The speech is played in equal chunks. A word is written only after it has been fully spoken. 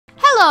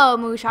Hello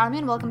Moosh Army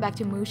and welcome back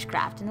to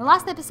Mooshcraft. In the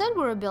last episode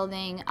we were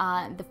building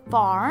the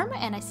farm,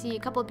 and I see a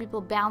couple of people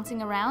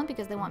bouncing around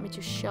because they want me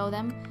to show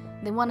them.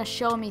 They want to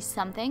show me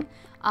something.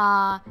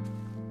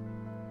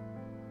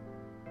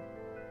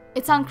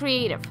 It's on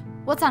creative.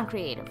 What's on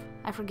creative?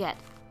 I forget.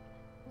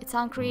 It's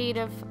on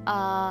creative.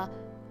 Oh,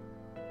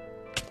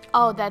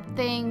 that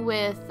thing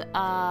with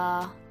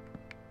oh,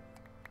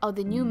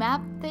 the new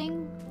map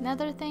thing?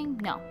 Another thing?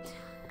 No.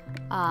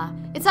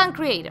 It's on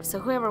creative, so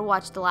whoever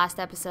watched the last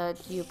episode,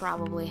 you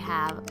probably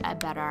have a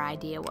better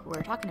idea what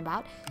we're talking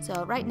about.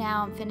 So right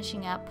now I'm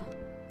finishing up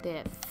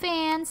the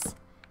fence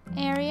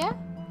area.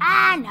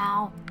 Ah,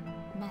 no!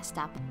 Messed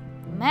up.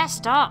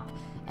 Messed up!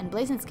 And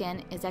Blazing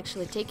Skin is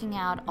actually taking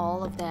out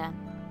all of the...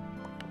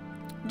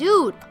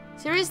 Dude!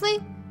 Seriously?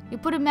 You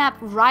put a map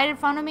right in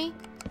front of me?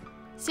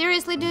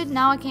 Seriously, dude?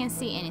 Now I can't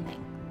see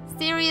anything.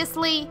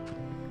 Seriously?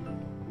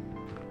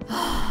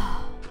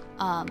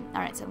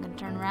 Alright, so I'm gonna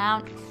turn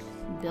around,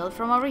 build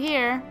from over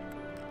here,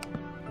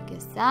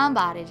 because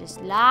somebody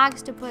just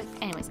likes to put...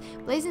 Anyways,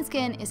 Blazing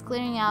Skin is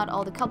clearing out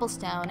all the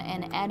cobblestone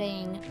and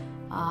adding,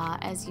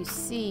 as you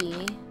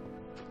see,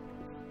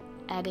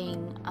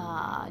 adding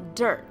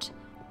dirt.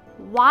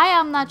 Why,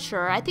 I'm not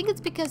sure. I think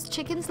it's because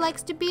chickens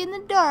likes to be in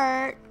the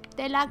dirt.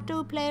 They like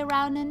to play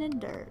around in the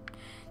dirt.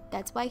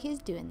 That's why he's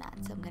doing that.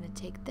 So I'm gonna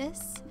take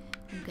this,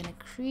 I'm gonna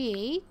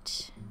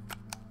create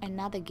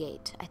another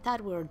gate. I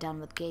thought we were done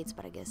with gates,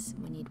 but I guess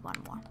we need one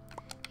more.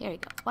 Here we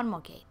go. One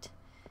more gate,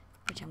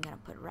 which I'm gonna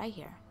put right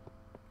here.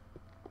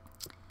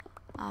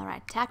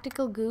 Alright,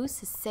 Tactical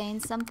Goose is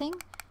saying something.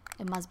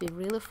 It must be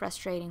really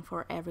frustrating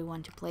for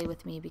everyone to play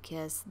with me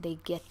because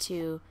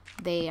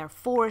they are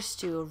forced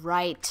to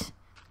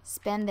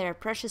spend their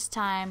precious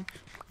time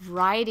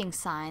writing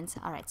signs.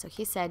 Alright, so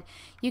he said,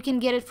 you can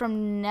get it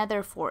from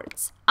nether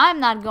forts. I'm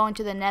not going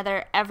to the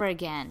nether ever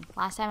again.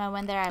 Last time I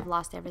went there, I've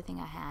lost everything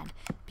I had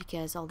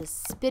because all the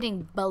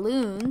spitting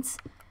balloons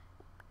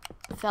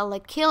felt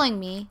like killing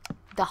me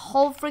the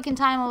whole freaking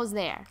time I was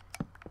there.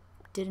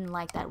 Didn't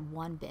like that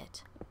one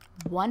bit.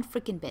 One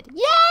freaking bit.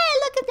 Yay!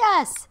 Look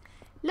at us!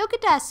 Look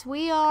at us.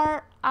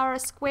 Our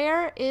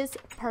square is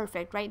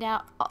perfect right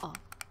now. Uh-oh.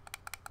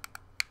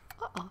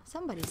 Uh-oh,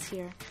 somebody's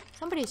here.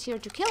 Somebody's here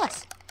to kill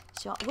us.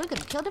 So we're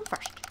gonna kill them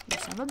first. You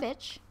son of a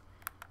bitch.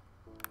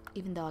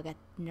 Even though I got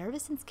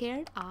nervous and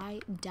scared, I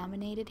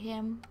dominated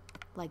him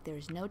like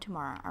there's no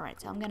tomorrow.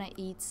 Alright, so I'm gonna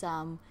eat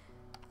some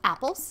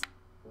apples.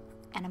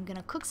 And I'm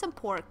gonna cook some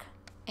pork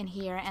in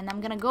here. And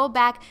I'm gonna go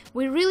back.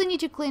 We really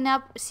need to clean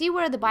up. See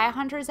where the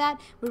biohunter is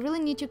at? We really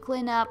need to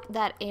clean up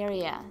that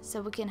area.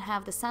 So we can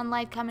have the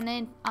sunlight coming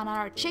in on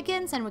our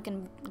chickens. And we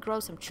can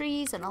grow some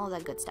trees and all of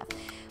that good stuff.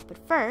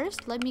 But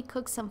first, let me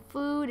cook some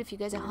food. If you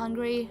guys are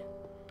hungry,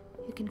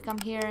 you can come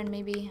here and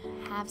maybe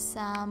have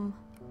some.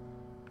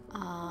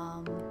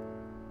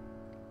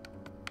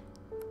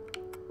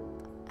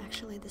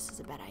 Actually, this is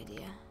a bad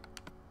idea.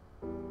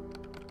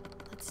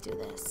 Let's do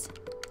this.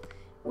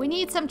 We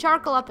need some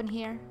charcoal up in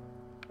here.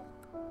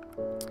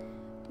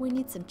 We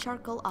need some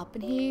charcoal up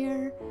in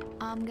here.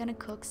 I'm gonna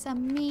cook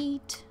some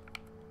meat.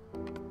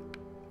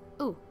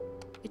 Ooh,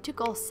 it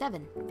took all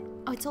 7.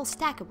 Oh, it's all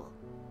stackable.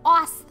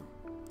 Awesome.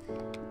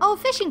 Oh,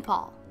 fishing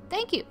pole.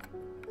 Thank you.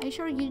 Are you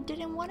sure you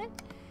didn't want it?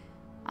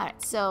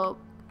 Alright, so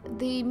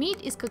the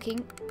meat is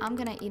cooking. I'm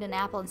gonna eat an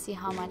apple and see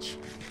how much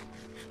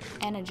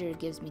energy it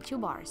gives me. 2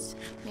 bars.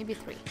 Maybe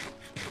 3.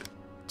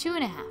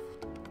 2.5.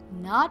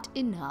 Not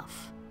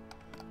enough.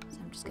 So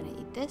I'm just gonna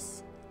eat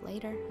this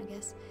later, I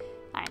guess.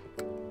 Alright.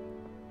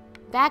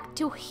 Back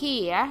to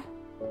here.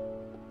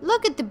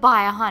 Look at the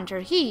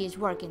biohunter. He is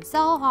working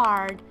so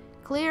hard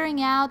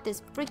clearing out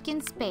this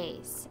freaking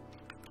space.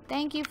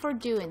 Thank you for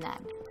doing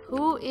that.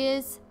 Who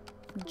is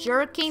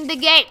jerking the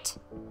gate?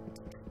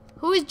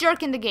 Who is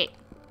jerking the gate?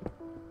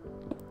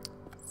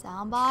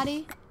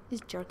 Somebody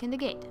is jerking the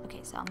gate.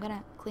 Okay, so I'm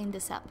gonna clean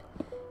this up.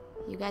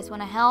 You guys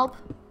wanna help?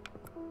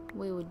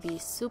 We would be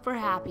super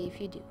happy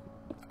if you do.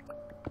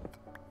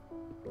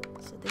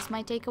 So this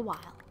might take a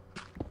while,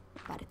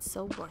 but it's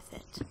so worth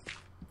it.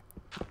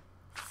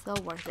 So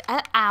worth it.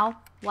 Ow!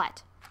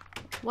 What?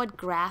 What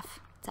graph?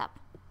 What's up?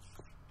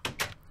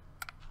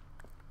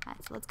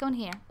 Alright, so let's go in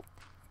here.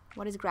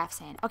 What is graph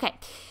saying? Okay.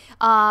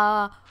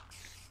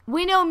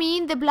 We know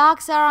mean the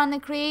blocks are on the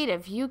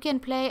creative. You can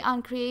play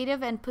on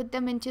creative and put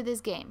them into this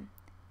game.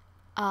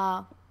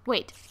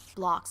 Wait.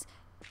 Blocks.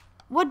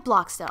 What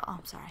blocks though? Oh,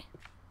 I'm sorry.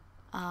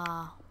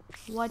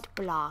 What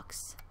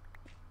blocks?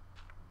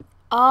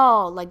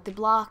 Oh, like the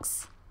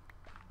blocks.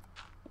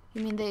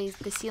 You mean the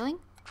ceiling?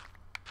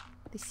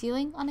 The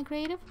ceiling on the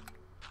creative?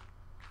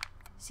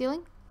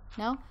 Ceiling?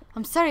 No?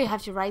 I'm sorry I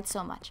have to write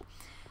so much.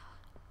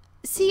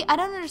 See, I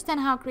don't understand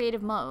how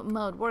creative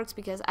mode works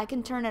because I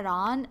can turn it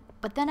on,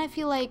 but then I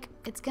feel like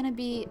it's gonna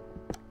be...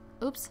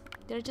 Oops,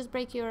 did I just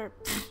break your...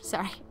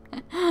 Sorry.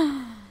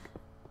 I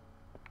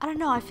don't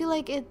know, I feel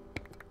like it...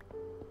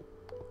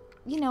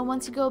 You know,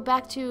 once you go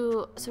back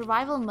to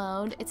survival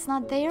mode, it's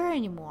not there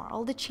anymore.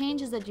 All the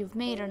changes that you've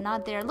made are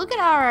not there. Look at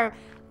our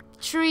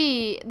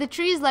tree. The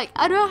tree is like,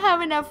 I don't have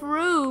enough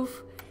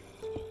roof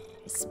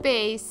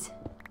space.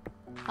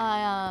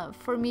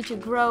 for me to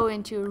grow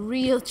into a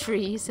real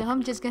tree, so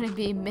I'm just gonna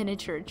be a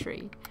miniature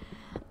tree.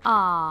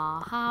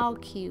 Aw, how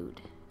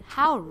cute.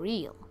 How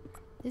real.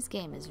 This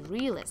game is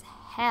real as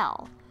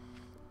hell.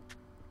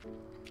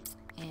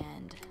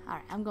 And,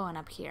 alright, I'm going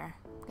up here.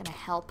 I'm gonna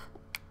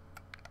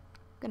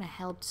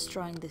help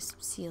destroying this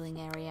ceiling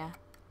area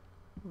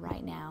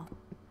right now.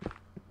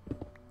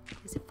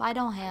 Because if I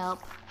don't help,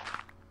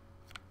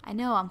 I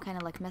know I'm kind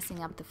of like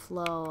messing up the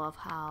flow of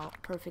how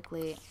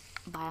perfectly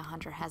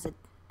Biohunter has it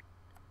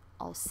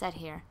all set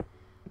here.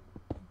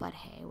 But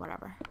hey,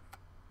 whatever.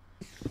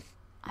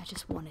 I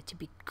just want it to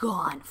be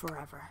gone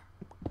forever.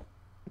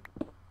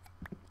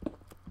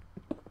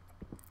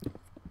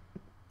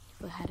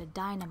 If we had a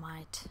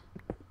dynamite,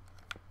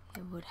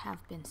 it would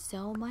have been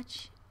so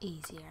much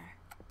easier.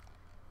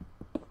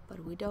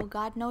 But we don't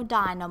got no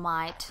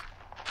dynamite.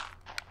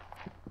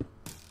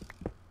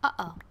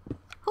 Uh-oh.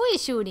 Who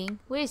is shooting?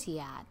 Where is he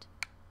at?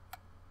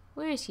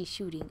 Where is he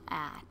shooting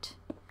at?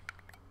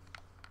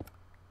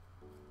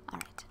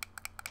 Alright.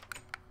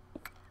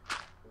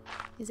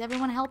 Is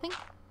everyone helping?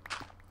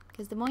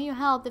 Because the more you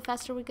help, the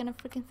faster we're gonna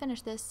freaking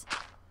finish this.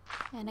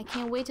 And I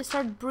can't wait to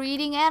start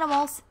breeding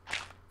animals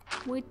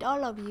with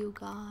all of you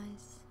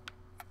guys.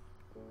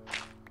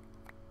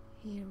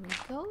 Here we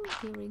go,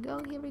 here we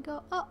go, here we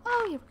go.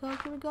 Uh-oh, here we go,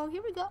 here we go,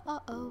 here we go.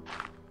 Uh-oh.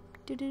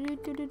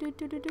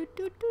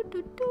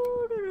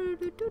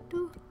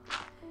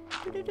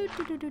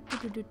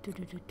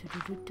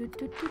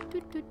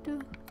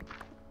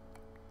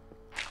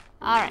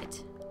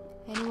 Alright.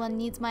 Anyone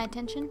needs my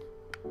attention?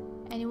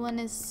 Anyone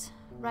is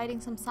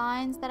writing some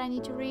signs that I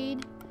need to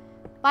read?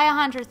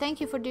 Biohunter, thank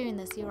you for doing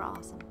this. You're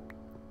awesome.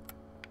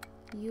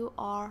 You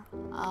are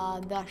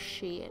the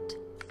shit.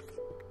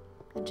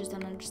 I just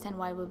don't understand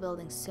why we're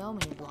building so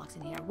many blocks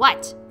in here.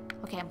 What?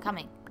 Okay, I'm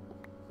coming.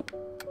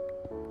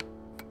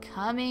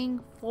 Coming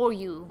for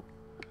you.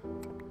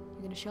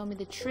 You're gonna show me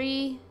the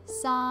tree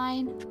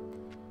sign.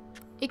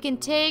 It can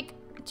take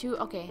two.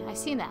 Okay, I've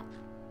seen that.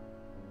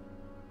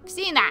 I've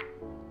seen that.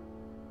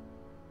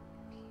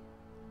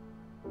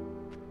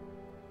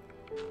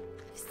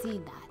 I've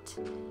seen that.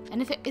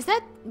 And if it, is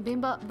that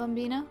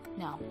Bambino?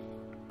 No.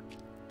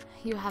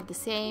 You have the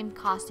same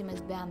costume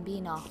as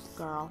Bambino,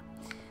 girl.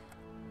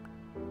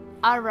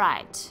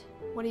 Alright.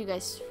 What are you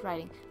guys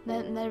writing?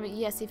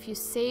 Yes, if you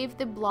save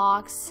the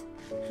blocks,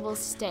 we'll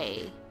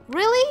stay.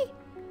 Really?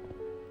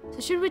 So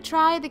should we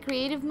try the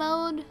creative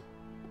mode?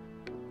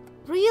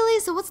 Really?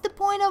 So what's the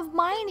point of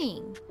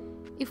mining?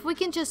 If we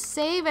can just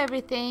save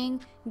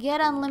everything, get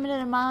unlimited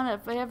amount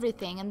of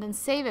everything, and then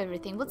save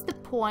everything, what's the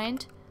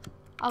point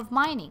of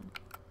mining?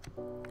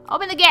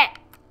 Open the gate!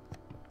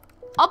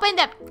 Open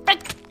the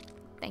frick!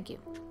 Thank you.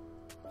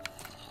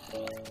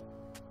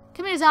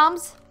 Come here,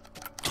 zombies.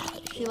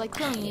 I feel like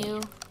killing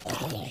you.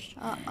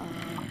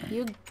 Uh-oh.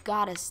 You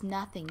got us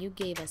nothing. You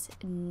gave us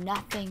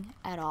nothing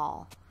at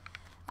all.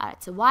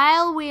 Alright, so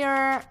while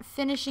we're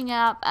finishing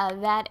up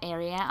that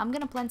area, I'm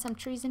gonna plant some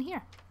trees in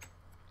here.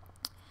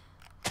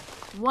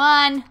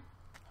 1.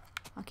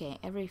 Okay,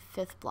 every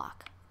 5th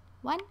block.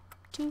 1,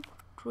 2,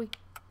 3,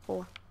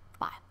 4,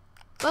 5.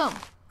 Boom.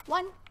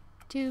 1,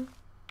 2,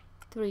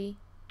 3,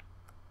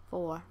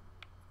 4,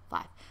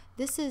 5.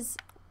 This is...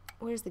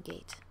 Where's the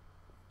gate?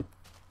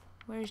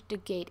 Where's the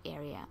gate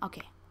area?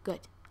 Okay, good.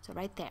 So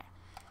right there.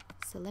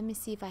 So let me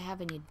see if I have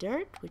any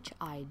dirt, which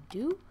I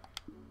do.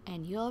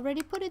 And you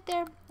already put it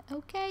there.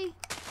 Okay.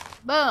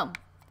 Boom.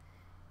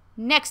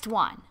 Next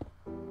one.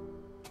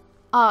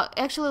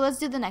 Actually, let's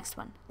do the next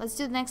one. Let's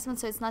do the next one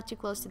so it's not too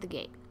close to the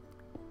gate.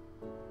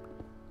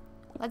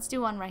 Let's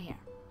do one right here.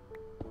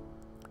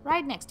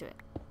 Right next to it.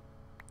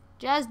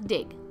 Just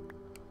dig.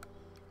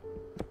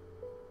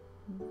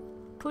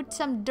 Put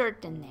some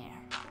dirt in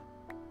there.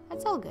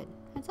 That's all good.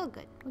 That's all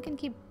good. We can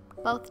keep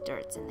both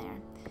dirts in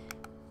there.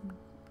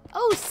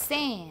 Oh,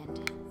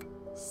 sand.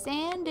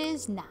 Sand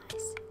is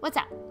nice. What's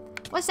up?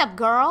 What's up,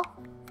 girl?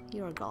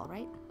 You're a girl,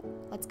 right?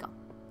 Let's go.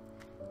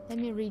 Let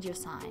me read your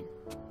sign.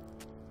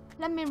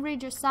 Let me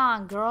read your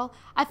sign, girl.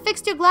 I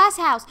fixed your glass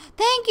house.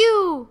 Thank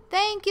you.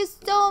 Thank you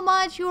so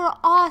much. You're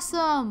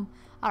awesome.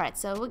 Alright,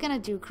 so we're gonna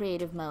do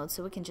creative mode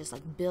so we can just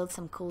like build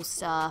some cool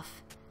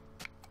stuff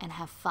and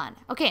have fun.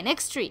 Okay,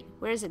 next tree.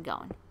 Where is it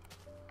going?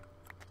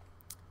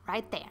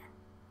 Right there.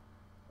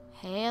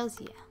 Hells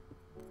yeah.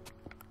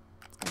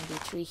 It's gonna be a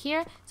tree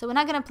here. So we're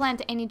not gonna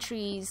plant any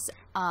trees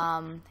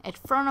at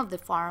front of the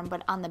farm,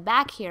 but on the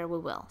back here we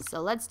will.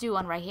 So let's do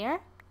one right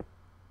here.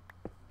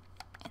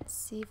 And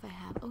see if I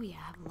have... Oh yeah,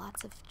 I have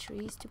lots of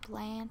trees to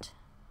plant.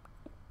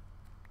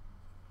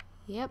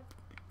 Yep.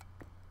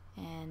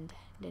 And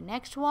the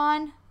next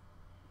one.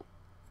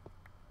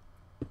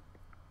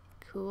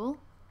 Cool.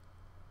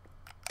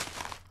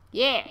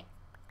 Yeah.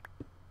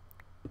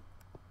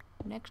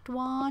 Next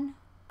one.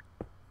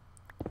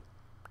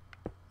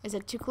 Is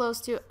it too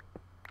close to...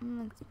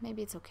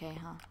 maybe it's okay,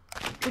 huh?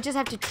 We just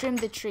have to trim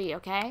the tree,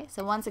 okay?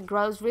 So once it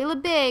grows really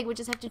big, we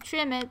just have to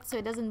trim it so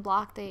it doesn't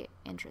block the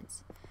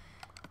entrance.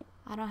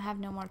 I don't have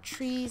no more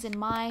trees in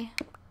my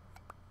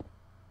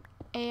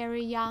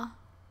area.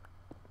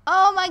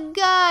 Oh my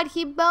god,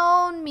 he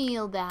bone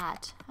mealed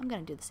that. I'm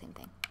gonna do the same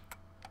thing.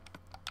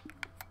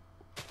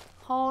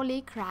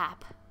 Holy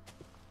crap.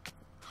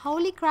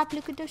 Holy crap,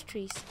 look at those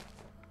trees.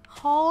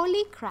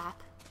 Holy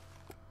crap.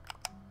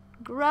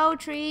 Grow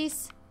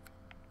trees.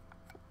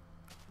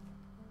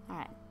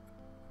 Alright.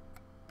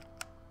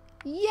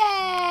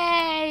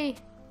 Yay!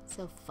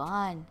 So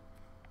fun.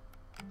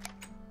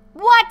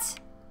 What?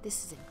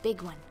 This is a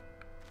big one.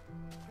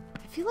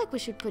 I feel like we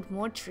should put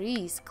more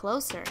trees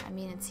closer. I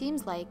mean, it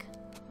seems like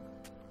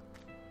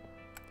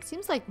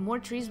more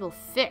trees will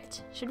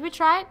fit. Should we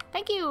try it?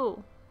 Thank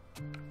you.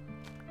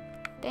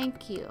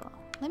 Thank you.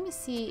 Let me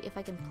see if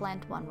I can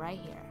plant one right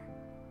here.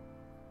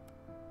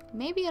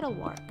 Maybe it'll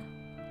work.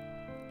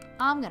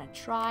 I'm gonna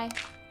try.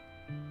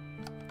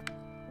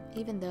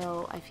 Even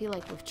though I feel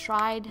like we've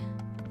tried,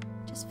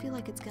 just feel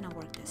like it's gonna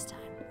work this time.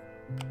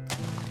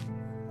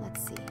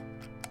 Let's see.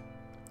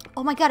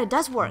 Oh my god, it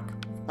does work.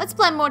 Let's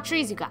plant more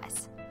trees, you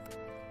guys.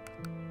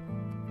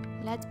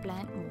 Let's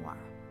plant more.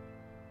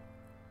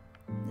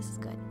 This is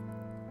good.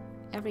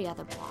 Every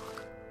other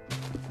block.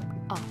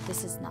 Oh,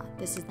 this is not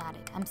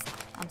it. I'm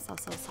so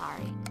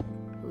sorry.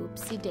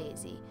 Oopsie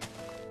daisy.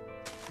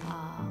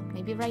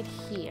 Maybe right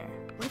here.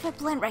 What if I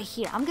plant right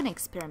here? I'm gonna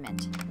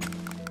experiment.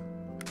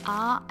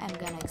 I'm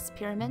gonna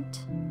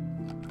experiment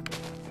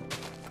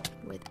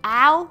with,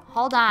 ow,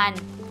 hold on,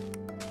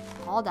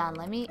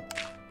 let me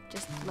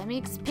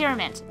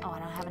experiment. Oh, I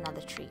don't have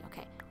another tree.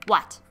 Okay,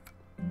 what,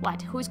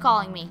 who's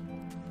calling me?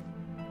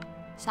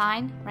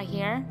 Sign right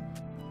here.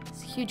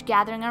 It's a huge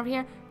gathering over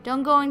here.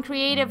 Don't go in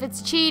creative,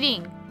 it's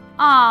cheating.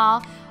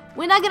 Aw,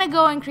 we're not gonna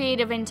go in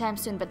creative anytime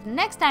soon, but the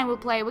next time we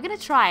play, we're gonna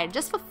try it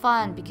just for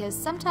fun, because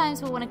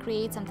sometimes we want to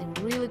create something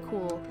really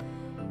cool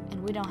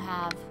and we don't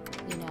have,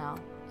 you know,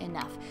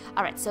 enough.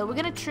 Alright, so we're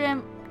gonna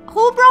trim.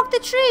 Who broke the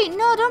tree?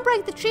 No, don't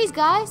break the trees,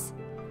 guys.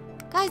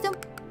 Guys,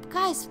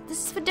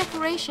 this is for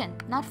decoration,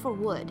 not for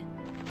wood.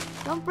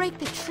 Don't break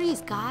the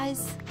trees,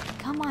 guys.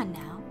 Come on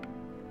now.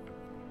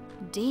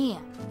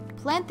 Damn.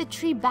 Plant the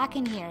tree back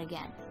in here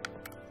again.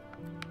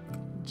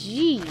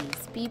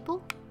 Jeez,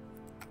 people.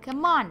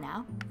 Come on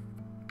now.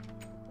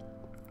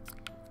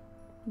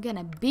 I'm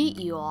gonna beat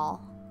you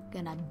all.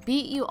 Gonna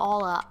beat you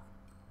all up.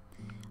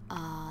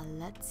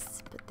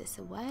 Let's put this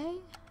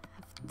away.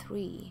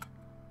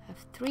 I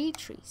have three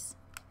trees.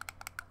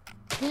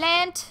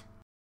 Plant